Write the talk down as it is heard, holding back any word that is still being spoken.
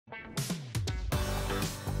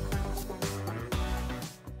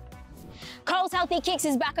Coles Healthy Kicks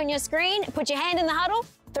is back on your screen. Put your hand in the huddle.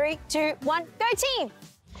 3, 2, 1, go team!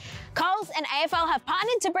 Coles and AFL have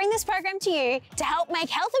partnered to bring this program to you to help make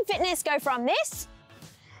health and fitness go from this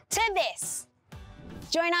to this.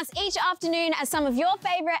 Join us each afternoon as some of your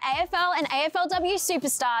favourite AFL and AFLW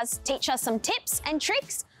superstars teach us some tips and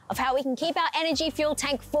tricks of how we can keep our energy fuel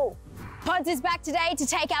tank full. Pods is back today to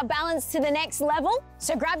take our balance to the next level,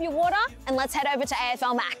 so grab your water and let's head over to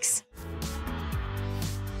AFL Max.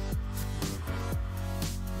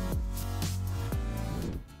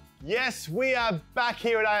 Yes, we are back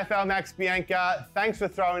here at AFL Max, Bianca. Thanks for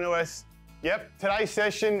throwing to us. Yep, today's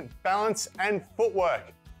session, balance and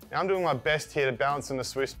footwork. Now I'm doing my best here to balance on the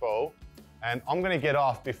Swiss ball, and I'm gonna get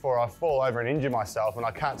off before I fall over and injure myself and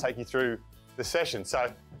I can't take you through the session.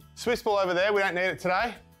 So Swiss ball over there, we don't need it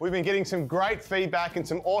today. We've been getting some great feedback and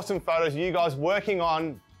some awesome photos of you guys working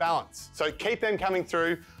on balance. So keep them coming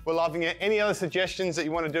through. We're loving it. Any other suggestions that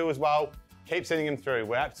you want to do as well, keep sending them through.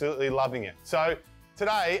 We're absolutely loving it. So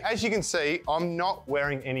today, as you can see, I'm not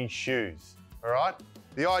wearing any shoes, all right?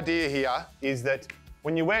 The idea here is that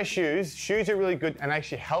when you wear shoes, shoes are really good and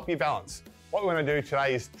actually help you balance. What we're gonna do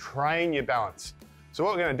today is train your balance. So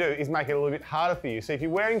what we're gonna do is make it a little bit harder for you. So if you're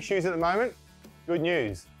wearing shoes at the moment, good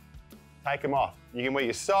news, take them off. You can wear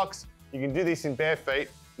your socks, you can do this in bare feet,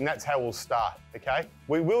 and that's how we'll start, okay?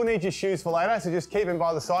 We will need your shoes for later, so just keep them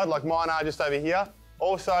by the side like mine are just over here.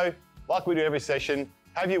 Also, like we do every session,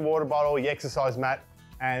 have your water bottle, your exercise mat,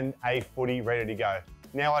 and a footy ready to go.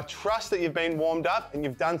 Now, I trust that you've been warmed up and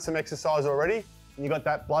you've done some exercise already, and you've got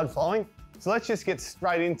that blood flowing. So let's just get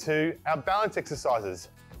straight into our balance exercises.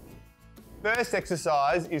 First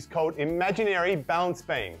exercise is called imaginary balance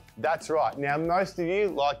beam. That's right. Now, most of you,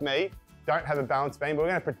 like me, don't have a balance beam, but we're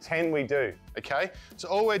gonna pretend we do, okay? So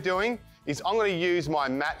all we're doing is I'm gonna use my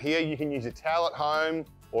mat here. You can use a towel at home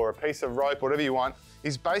or a piece of rope, whatever you want,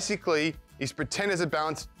 is pretend there's a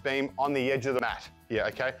balance beam on the edge of the mat here,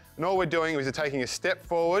 okay? And all we're doing is we're taking a step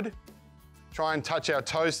forward, try and touch our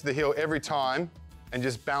toes to the heel every time, and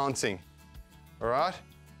just balancing, all right?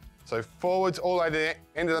 So forwards all the way to the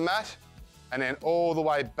end of the mat, and then all the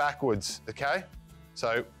way backwards, okay?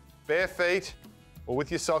 So bare feet or with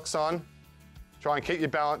your socks on, try and keep your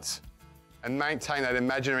balance and maintain that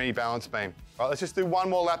imaginary balance beam. All right, let's just do one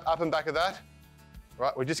more lap up and back of that. All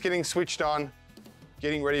right, we're just getting switched on,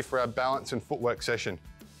 getting ready for our balance and footwork session.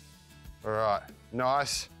 All right,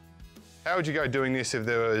 nice. How would you go doing this if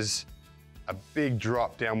there was a big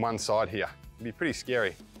drop down one side here? It'd be pretty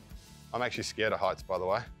scary. I'm actually scared of heights, by the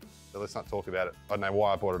way, so let's not talk about it. I don't know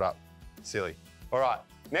why I brought it up. Silly. All right,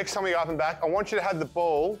 next time we go up and back, I want you to have the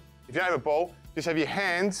ball, if you don't have a ball, just have your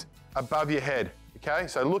hands above your head, okay?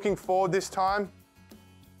 So looking forward this time,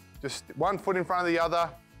 just one foot in front of the other,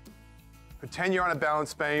 pretend you're on a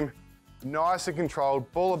balance beam, nice and controlled,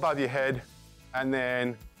 ball above your head, and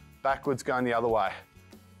then backwards going the other way.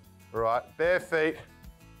 All right, bare feet.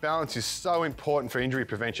 Balance is so important for injury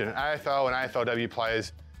prevention. And AFL and AFLW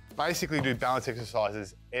players basically do balance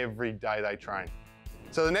exercises every day they train.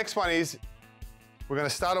 So the next one is, we're gonna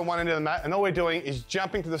start on one end of the mat, and all we're doing is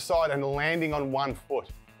jumping to the side and landing on one foot,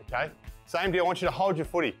 okay? Same deal, I want you to hold your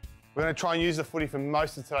footy. We're gonna try and use the footy for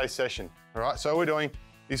most of today's session, all right? So all we're doing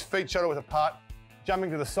is feet shoulder width apart, jumping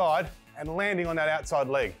to the side and landing on that outside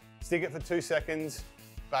leg. Stick it for 2 seconds,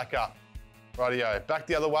 back up. Rightio, back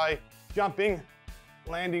the other way, jumping,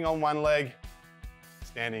 landing on one leg,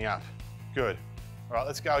 standing up. Good. All right,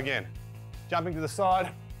 let's go again. Jumping to the side,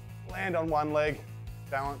 land on one leg,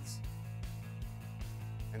 balance,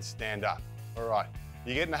 and stand up. All right,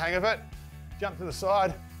 you're getting the hang of it? Jump to the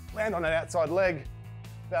side, land on that outside leg,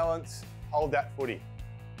 balance, hold that footy.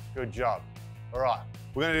 Good job. All right,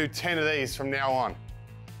 we're gonna do 10 of these from now on.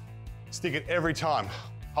 Stick it every time,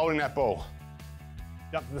 holding that ball.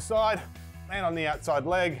 Jump to the side, land on the outside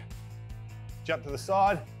leg, jump to the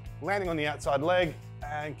side, landing on the outside leg,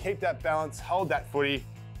 and keep that balance, hold that footy.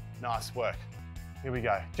 Nice work. Here we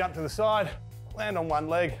go. Jump to the side, land on one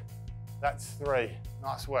leg. That's 3.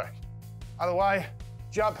 Nice work. Other way,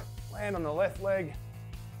 jump, land on the left leg.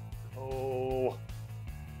 Oh,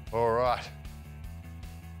 all right.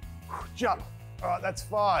 Jump. All right, that's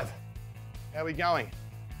 5. How are we going?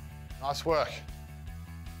 Nice work.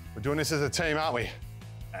 We're doing this as a team, aren't we?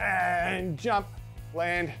 And jump,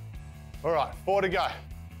 land. All right, 4 to go.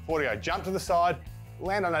 4 to go. Jump to the side,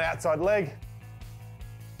 land on that outside leg.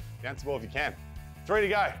 Bounce the ball if you can. 3 to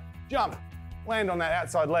go. Jump, land on that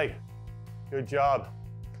outside leg. Good job.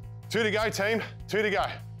 2 to go, team. 2 to go.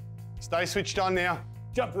 Stay switched on now.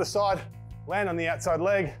 Jump to the side, land on the outside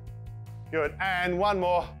leg. Good, and one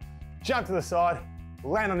more. Jump to the side,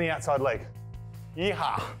 land on the outside leg.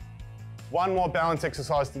 Yeehaw. One more balance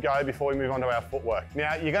exercise to go before we move on to our footwork.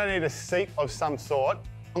 Now, you're gonna need a seat of some sort.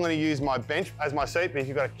 I'm gonna use my bench as my seat, but if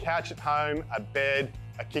you've got a couch at home, a bed,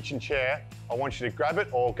 a kitchen chair, I want you to grab it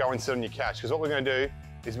or go and sit on your couch, because what we're gonna do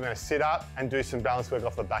is we're gonna sit up and do some balance work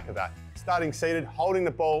off the back of that. Starting seated, holding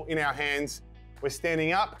the ball in our hands. We're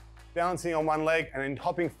standing up, balancing on one leg, and then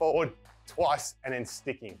hopping forward twice and then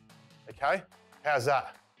sticking, okay? How's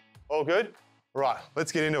that? All good? Right,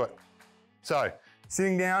 let's get into it. So,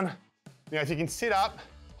 sitting down, now if you can sit up,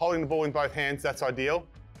 holding the ball in both hands, that's ideal,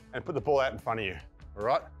 and put the ball out in front of you, all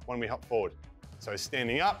right, when we hop forward. So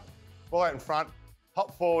standing up, ball out in front,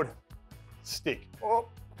 hop forward, stick. Oh,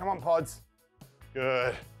 come on, pods.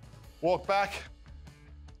 Good. Walk back,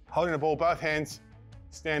 holding the ball both hands,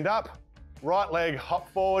 stand up, right leg, hop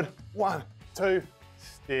forward, 1, 2,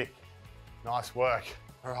 stick. Nice work.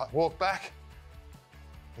 All right, walk back.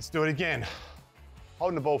 Let's do it again.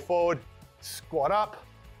 Holding the ball forward, squat up,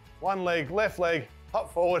 one leg, left leg,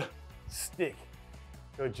 hop forward, stick.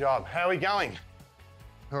 Good job. How are we going?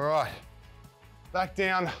 All right, back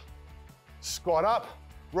down, squat up,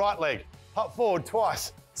 right leg, hop forward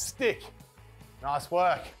twice, stick. Nice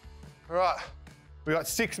work. All right, we got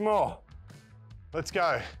 6 more. Let's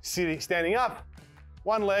go. Sitting, standing up,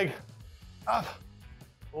 one leg, up,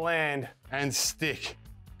 land, and stick.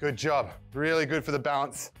 Good job. Really good for the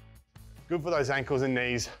balance. Good for those ankles and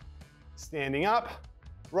knees. Standing up,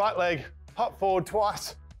 right leg, hop forward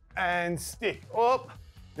twice, and stick. Oh,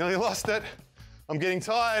 nearly lost it. I'm getting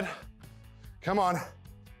tired. Come on,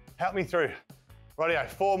 help me through. Rightio,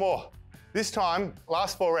 4 more. This time,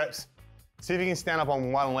 last 4 reps, see if you can stand up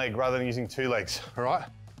on one leg rather than using 2 legs, all right?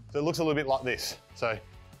 So it looks a little bit like this. So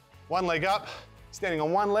one leg up, standing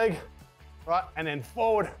on one leg, right? And then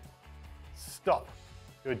forward, stop.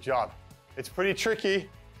 Good job. It's pretty tricky.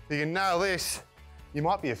 If you can nail this, you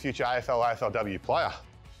might be a future AFL, AFLW player.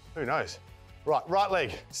 Who knows? Right, right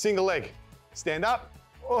leg, single leg. Stand up,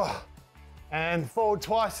 oh, and forward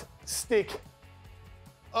twice, stick.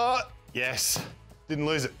 Oh, yes, didn't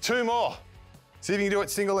lose it. 2 more. See if you can do it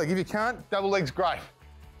single leg. If you can't, double leg's great.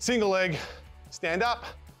 Single leg, stand up,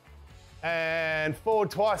 and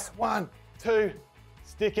forward twice. 1, 2,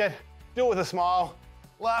 stick it. Do it with a smile.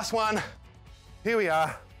 Last one. Here we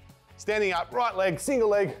are. Standing up, right leg, single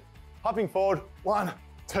leg, hopping forward. 1,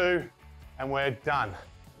 2, and we're done.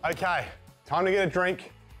 Okay, time to get a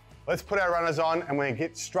drink. Let's put our runners on and we're gonna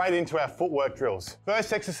get straight into our footwork drills.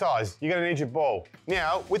 First exercise, you're gonna need your ball.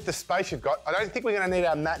 Now, with the space you've got, I don't think we're gonna need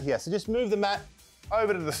our mat here. So just move the mat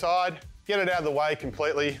over to the side, get it out of the way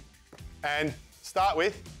completely, and start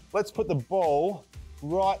with, let's put the ball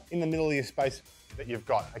right in the middle of your space that you've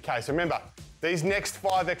got. Okay, so remember, these next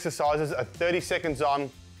 5 exercises are 30 seconds on,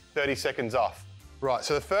 30 seconds off. Right,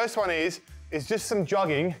 so the first one is just some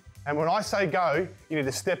jogging, and when I say go, you need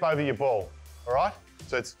to step over your ball, all right?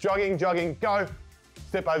 So it's jogging, jogging, go,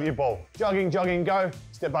 step over your ball. Jogging, jogging, go,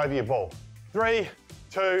 step over your ball. 3,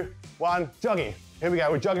 2, 1, jogging. Here we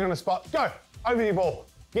go, we're jogging on the spot, go, over your ball.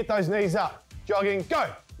 Get those knees up, jogging, go,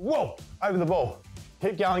 whoa, over the ball.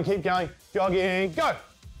 Keep going, jogging, go.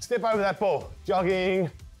 Step over that ball,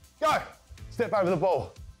 jogging, go. Step over the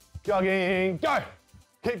ball, jogging, go.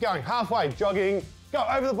 Keep going, halfway, jogging, go,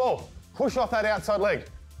 over the ball. Push off that outside leg.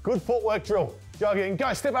 Good footwork drill, jogging,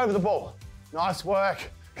 go, step over the ball. Nice work.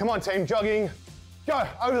 Come on team, jogging, go,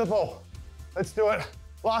 over the ball. Let's do it.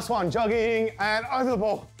 Last one, jogging and over the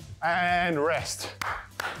ball and rest.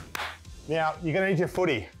 Now, you're gonna need your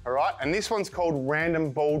footy, all right? And this one's called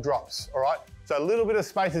random ball drops, all right? So a little bit of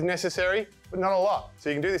space is necessary, but not a lot. So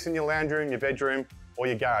you can do this in your lounge room, your bedroom, or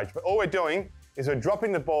your garage. But all we're doing is we're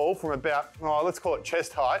dropping the ball from about, let's call it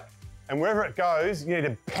chest height, and wherever it goes, you need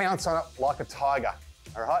to pounce on it like a tiger,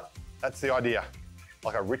 all right? That's the idea.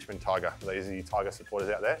 Like a Richmond Tiger, for these of you Tiger supporters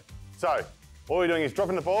out there. So, all we're doing is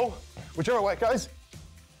dropping the ball, whichever way it goes,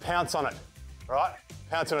 pounce on it, all right?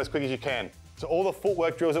 Pounce on it as quick as you can. So all the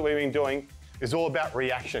footwork drills that we've been doing is all about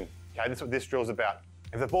reaction, okay? That's what this drill's about.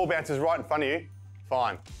 If the ball bounces right in front of you,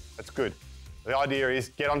 fine, that's good. The idea is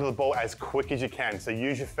get onto the ball as quick as you can, so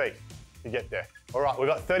use your feet to get there. All right, we've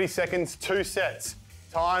got 30 seconds, 2 sets.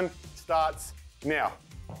 Time starts now.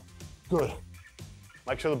 Good.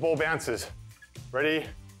 Make sure the ball bounces. Ready,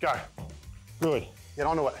 go. Good, get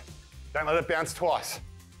onto it. Don't let it bounce twice.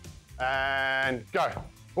 And go.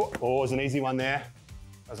 Oh, it was an easy one there.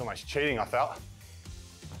 That was almost cheating, I felt.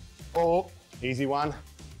 Oh, easy one.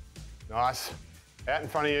 Nice. Out in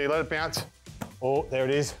front of you, let it bounce. Oh, there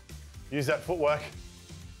it is. Use that footwork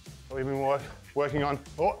that we've been working on.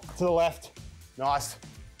 Oh, to the left. Nice.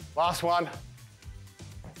 Last one.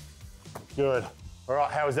 Good. All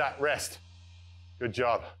right, how was that? Rest. Good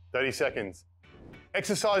job. 30 seconds.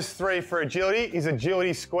 exercise 3 for agility is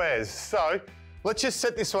agility squares. So let's just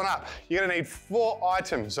set this one up. You're gonna need 4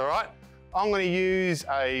 items, all right? I'm gonna use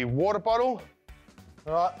a water bottle,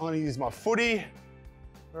 all right? I'm gonna use my footy,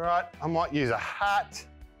 all right? I might use a hat,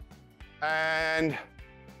 and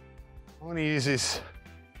I'm gonna use this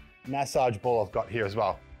massage ball I've got here as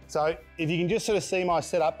well. So if you can just sort of see my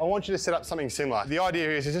setup, I want you to set up something similar. The idea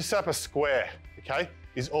is to just set up a square, okay?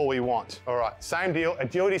 Is all we want. All right, same deal,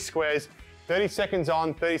 agility squares, 30 seconds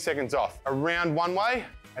on, 30 seconds off. Around one way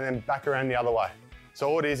and then back around the other way. So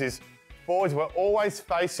all it is forwards, we're always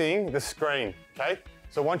facing the screen, okay?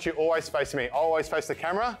 So once you're always facing me, I always face the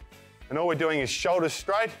camera, and all we're doing is shoulders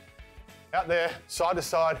straight, out there, side to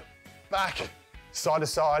side, back, side to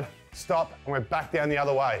side, stop, and we're back down the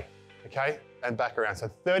other way, okay? And back around. So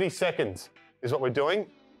 30 seconds is what we're doing.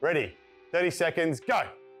 Ready, 30 seconds, go.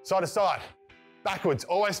 Side to side, backwards,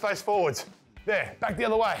 always face forwards. There, back the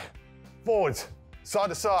other way. Forwards, side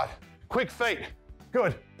to side. Quick feet,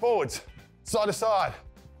 good. Forwards, side to side,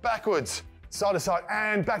 backwards, side to side,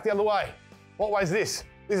 and back the other way. What way is this?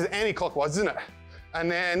 This is anti-clockwise, isn't it?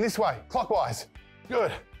 And then this way, clockwise.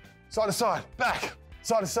 Good. Side to side, back,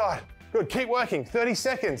 side to side. Good, keep working, 30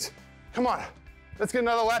 seconds. Come on, let's get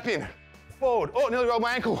another lap in. Forward, oh, nearly rolled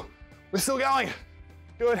my ankle. We're still going.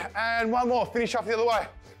 Good, and one more, finish off the other way.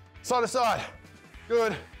 Side to side,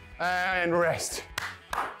 good, and rest.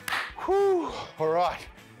 Whew. All right,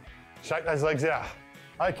 shake those legs out.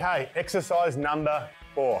 Okay, exercise number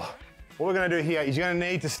 4. What we're gonna do here is you're gonna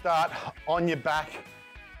need to start on your back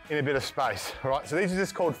in a bit of space, all right? So these are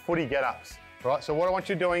just called footy get-ups, all right? So what I want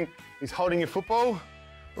you doing is holding your football,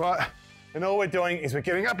 right? And all we're doing is we're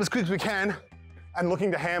getting up as quick as we can and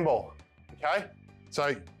looking to handball, okay?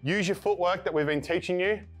 So use your footwork that we've been teaching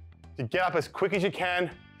you to get up as quick as you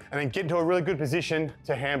can and then get into a really good position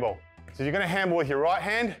to handball. So you're gonna handball with your right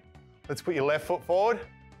hand. Let's put your left foot forward.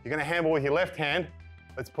 You're gonna handball with your left hand.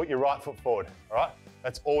 Let's put your right foot forward, all right?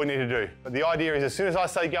 That's all we need to do. But the idea is as soon as I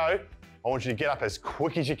say go, I want you to get up as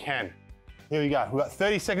quick as you can. Here we go. We've got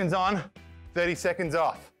 30 seconds on, 30 seconds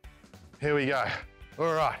off. Here we go.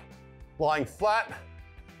 All right, lying flat.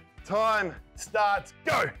 Time starts,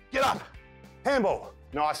 go. Get up, handball.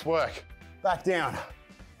 Nice work. Back down.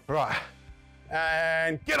 Right,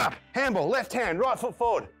 and get up, handball, left hand, right foot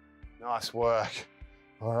forward. Nice work.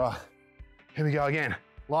 All right, here we go again.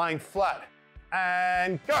 Lying flat,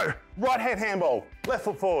 and go. Right hand handball, left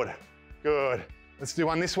foot forward. Good. Let's do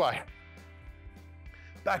one this way.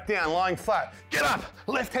 Back down, lying flat. Get up,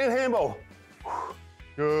 left hand handball.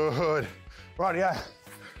 Good. Right, yeah.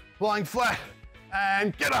 Lying flat,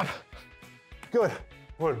 and get up. Good.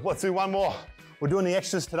 Good. Let's do one more. We're doing the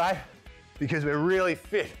extras today because we're really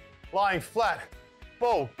fit. Lying flat,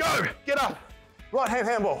 ball, go, get up. Right hand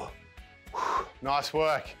handball. Nice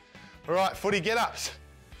work. All right, footy get-ups.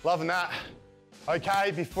 Loving that.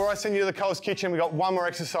 Okay, before I send you to the Coles kitchen, we got one more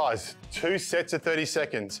exercise. 2 sets of 30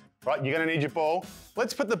 seconds. Right, you're gonna need your ball.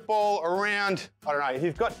 Let's put the ball around, I don't know, if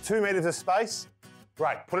you've got 2 meters of space,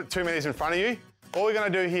 great, put it 2 meters in front of you. All we're gonna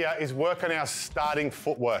do here is work on our starting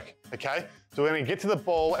footwork, okay? So we're gonna get to the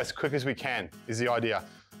ball as quick as we can, is the idea.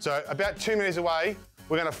 So about 2 meters away,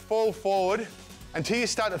 we're gonna fall forward until you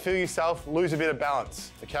start to feel yourself lose a bit of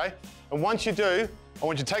balance, okay? And once you do, I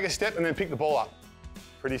want you to take a step and then pick the ball up.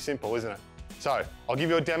 Pretty simple, isn't it? So I'll give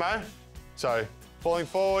you a demo. So falling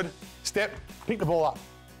forward, step, pick the ball up.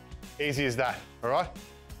 Easy as that, all right?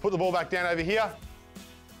 Put the ball back down over here.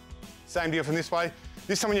 Same deal from this way.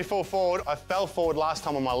 This time when you fall forward, I fell forward last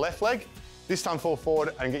time on my left leg. This time fall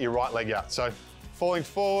forward and get your right leg out. So falling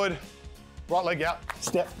forward, right leg out,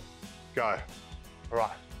 step, go. All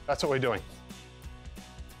right, that's what we're doing.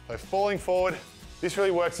 So falling forward, this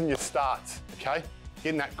really works in your starts, okay?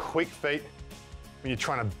 Getting that quick feet when you're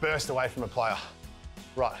trying to burst away from a player.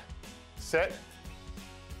 Right, set,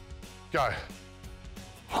 go.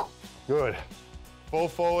 Good. Fall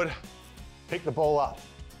forward, pick the ball up.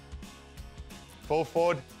 Fall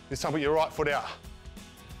forward, this time put your right foot out.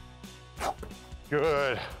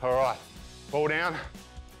 Good, all right. Ball down,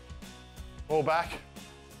 ball back,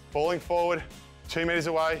 falling forward, 2 meters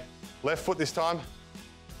away, left foot this time.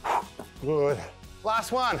 Good.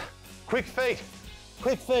 Last one, quick feet,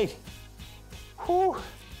 quick feet. Whew.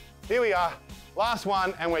 Here we are, last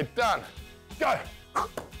one and we're done. Go,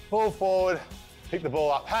 fall forward, pick the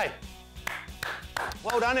ball up. Hey,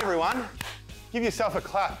 well done everyone. Give yourself a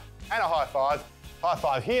clap and a high five. High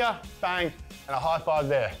five here, bang, and a high five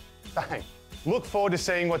there, bang. Look forward to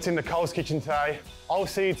seeing what's in the Coles kitchen today. I'll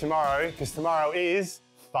see you tomorrow, because tomorrow is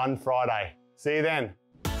Fun Friday. See you then.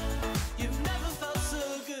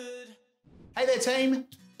 Hey there team,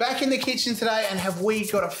 back in the kitchen today, and have we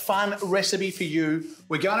got a fun recipe for you.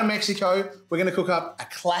 We're going to Mexico. We're going to cook up a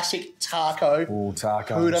classic taco. Ooh,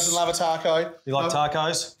 tacos. Who doesn't love a taco? You like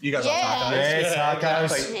tacos? You guys like tacos? Yeah, tacos.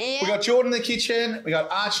 Exactly. We got Jordan in the kitchen, we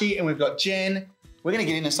got Archie, and we've got Jen. We're going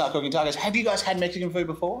to get in and start cooking tacos. Have you guys had Mexican food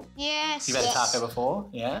before? Yes. You've had a taco before?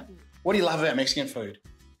 Yeah. What do you love about Mexican food?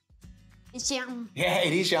 It's yum. Yeah,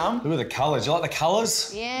 it is yum. Look at the colours. You like the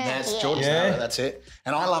colours? Yeah. That's Jordan's Yeah. That's it.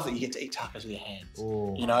 And I love that you get to eat tacos with your hands.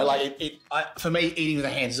 Ooh. You know, like for me, eating with the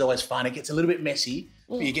hands is always fun. It gets a little bit messy,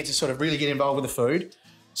 but you get to sort of really get involved with the food.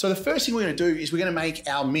 So the first thing we're going to do is we're going to make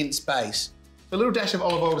our mince base. A little dash of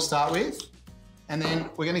olive oil to start with, and then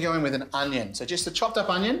we're going to go in with an onion. So just a chopped up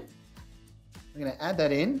onion. We're going to add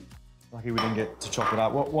that in. Lucky we didn't get to chop it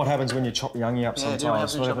up. What happens when you chop the onion up sometimes? What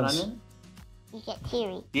happens when you chop an onion? You get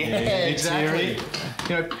teary. Yeah, exactly.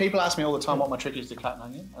 You know, people ask me all the time what my trick is to cut an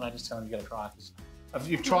onion, and I just tell them you got to try because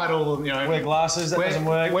you've tried all of, you know. Wear glasses, that doesn't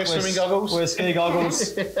work. Wear swimming goggles. Wear ski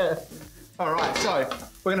goggles. All right, so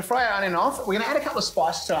we're going to fry our onion off. We're going to add a couple of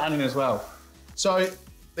spices to our onion as well. So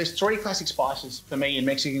there's 3 classic spices for me in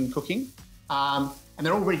Mexican cooking, and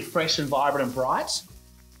they're all really fresh and vibrant and bright.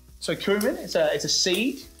 So cumin, it's a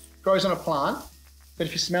seed, grows on a plant, but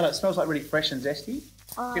if you smell it, it smells like really fresh and zesty.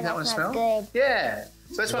 Oh, Give that one a smell. good. Yeah.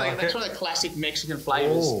 So that's one of the classic Mexican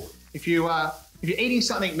flavors. Ooh. If you're eating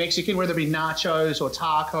something Mexican, whether it be nachos or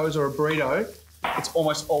tacos or a burrito, it's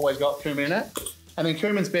almost always got cumin in it. And then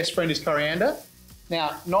cumin's best friend is coriander.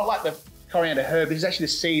 Now, not like the coriander herb, this is actually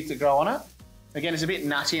the seeds that grow on it. Again, it's a bit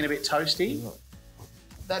nutty and a bit toasty.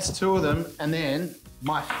 That's 2 of them. And then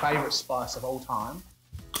my favorite spice of all time,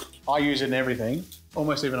 I use it in everything,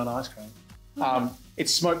 almost even on ice cream.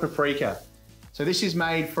 It's smoked paprika. So this is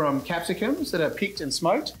made from capsicums that are picked and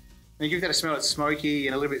smoked. And you give that a smell, it's smoky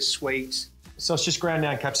and a little bit sweet. So it's just ground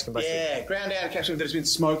down capsicum, basically. Yeah, ground down capsicum that has been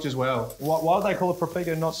smoked as well. Why do they call it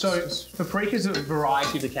paprika? Not So paprika is a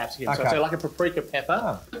variety of the capsicum. Okay. So it's like a paprika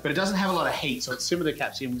pepper, but it doesn't have a lot of heat. So it's similar to the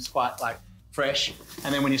capsicum, it's quite like fresh.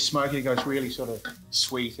 And then when you smoke it, it goes really sort of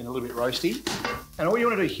sweet and a little bit roasty. And all you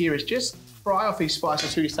want to do here is just fry off these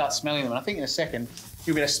spices until you start smelling them. And I think in a second,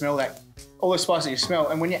 you'll be able to smell that, all the spices you smell.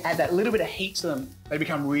 And when you add that little bit of heat to them, they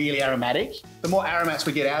become really aromatic. The more aromats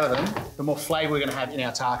we get out of them, the more flavour we're going to have in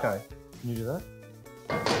our taco. Can you do that?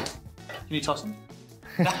 Can you toss them?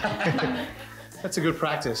 That's a good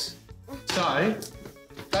practice. So,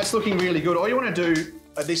 that's looking really good. All you want to do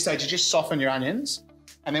at this stage is just soften your onions,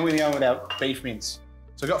 and then we're going with our beef mince.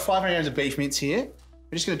 So I've got 500 grams of beef mince here.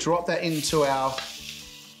 We're just going to drop that into our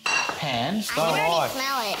pan. I can already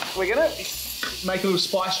smell it. We're going to make a little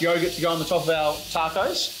spiced yogurt to go on the top of our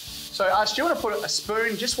tacos. So Arch, do you want to put a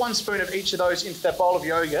spoon, just 1 spoon of each of those into that bowl of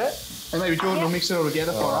yogurt? And maybe Jordan will mix it all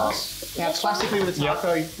together for us. Now, classically with a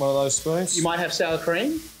taco, one of those spoons. you might have sour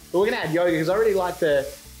cream, but we're going to add yogurt because I really like the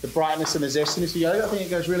brightness and the zestiness of yogurt. I think it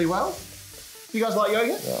goes really well. You guys like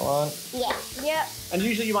yogurt? That one. Yeah. Yeah. And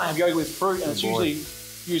usually you might have yogurt with fruit and it's usually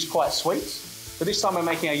used quite sweet. But this time we're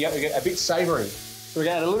making our yogurt a bit savoury. So we're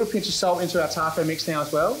going to add a little pinch of salt into our taco mix now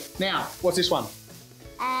as well. Now, what's this one?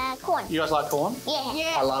 Corn. You guys like corn?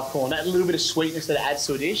 Yeah. I love corn. That little bit of sweetness that it adds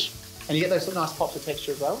to a dish. And you get those nice pops of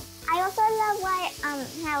texture as well. I also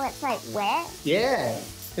love how it's like wet. Yeah.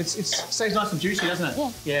 It stays nice and juicy, doesn't it?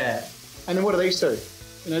 Yeah. Yeah. And then what are these 2?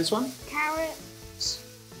 You know this one? Carrot.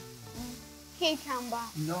 Cucumber.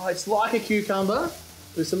 No, it's like a cucumber,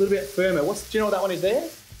 but it's a little bit firmer. Do you know what that one is there?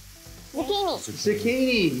 Zucchini.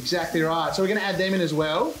 Zucchini, exactly right. So we're going to add them in as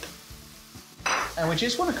well. And we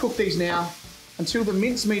just want to cook these now until the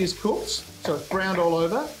mincemeat is cooked, so it's browned all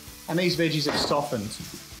over, and these veggies have softened.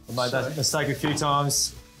 I made that mistake a few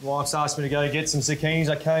times. Wife's asked me to go get some zucchinis.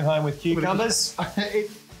 I came home with cucumbers. It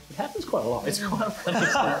happens quite a lot. It's quite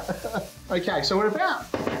funny. Okay, so we're about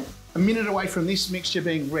a minute away from this mixture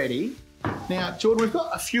being ready. Now, Jordan, we've got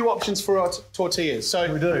a few options for our tortillas.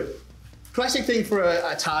 So We do. Classic thing for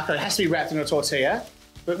a taco, it has to be wrapped in a tortilla,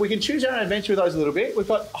 but we can choose our own adventure with those a little bit. We've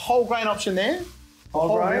got a whole grain option there.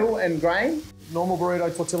 Whole grain. Wholemeal and grain. Normal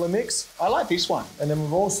burrito tortilla mix. I like this one. And then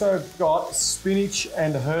we've also got spinach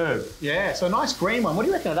and herb. Yeah, so a nice green one. What do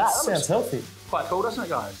you reckon of that? That Sounds looks healthy. quite cool, doesn't it,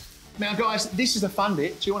 guys? Now, guys, this is the fun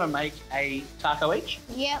bit. Do you want to make a taco each?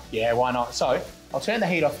 Yep. Yeah, why not? So, I'll turn the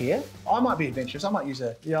heat off here. I might be adventurous. I might use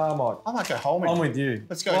Yeah, I might. I might go whole meal. I'm with you.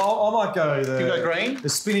 Let's go. Well, I might go the... You go green? The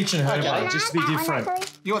spinach and herb Okay. one, just to be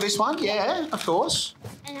different. You want this one? Yeah, of course.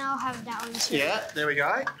 And I'll have that one too. Yeah, there we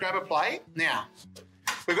go. Grab a plate. Now,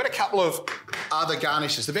 we've got a couple of other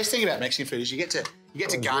garnishes. The best thing about Mexican food is you get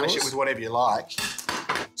to garnish it with whatever you like.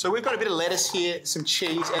 So we've got a bit of lettuce here, some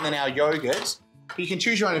cheese, and then our yogurt. You can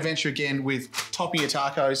choose your own adventure again with topping your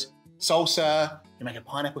tacos, salsa, You make a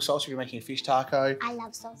pineapple salsa if you're making a fish taco. I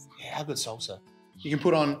love salsa. Yeah, how good salsa. You can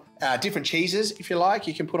put on different cheeses if you like.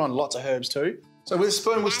 You can put on lots of herbs too. So with a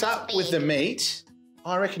spoon, we'll start with the meat.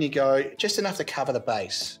 I reckon you go just enough to cover the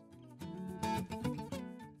base.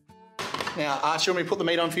 Now, Archie, you want me to put the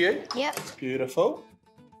meat on for you? Yep. Beautiful.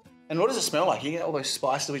 And what does it smell like? You get all those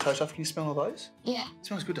spices that we toast off. Can you smell all those? Yeah. It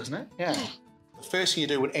smells good, doesn't it? Yeah. The first thing you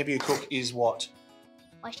do whenever you cook is what?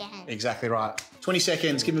 Wash your hands. Exactly right. 20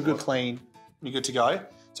 seconds, give them a good clean, and you're good to go.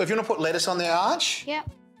 So if you want to put lettuce on there, Arch. Yep.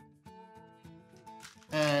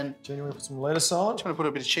 And Jen, you want to put some lettuce on? do you want to put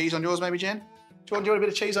a bit of cheese on yours maybe, Jen? Do you want a bit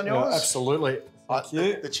of cheese on yours? Yeah, absolutely. Thank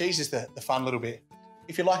you. The cheese is the fun little bit.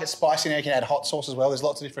 If you like it spicy now, you can add hot sauce as well. There's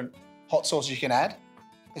lots of different hot sauces you can add.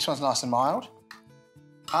 This one's nice and mild.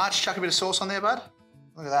 Arch, chuck a bit of sauce on there, bud.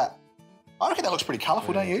 Look at that. I reckon that looks pretty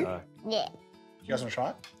colourful, don't you? Yeah. You guys want to try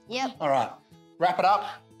it? Yep. All right. Wrap it up.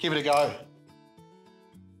 Give it a go.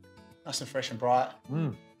 Nice and fresh and bright.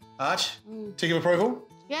 Arch, tick of approval?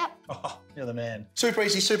 Yep. Oh, you're the man. Super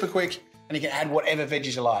easy, super quick, and you can add whatever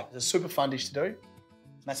veggies you like. It's a super fun dish to do. And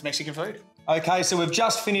that's Mexican food. Okay, so we've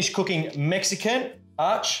just finished cooking Mexican.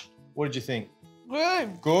 Arch, what did you think?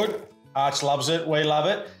 Good. Good. Arch loves it. We love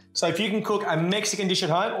it. So if you can cook a Mexican dish at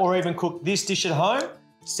home or even cook this dish at home,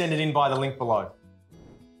 send it in by the link below.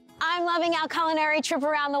 I'm loving our culinary trip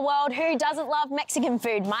around the world. Who doesn't love Mexican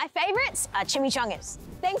food? My favourites are chimichangas.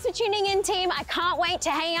 Thanks for tuning in, team. I can't wait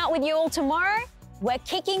to hang out with you all tomorrow. We're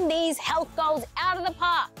kicking these health goals out of the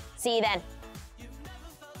park. See you then.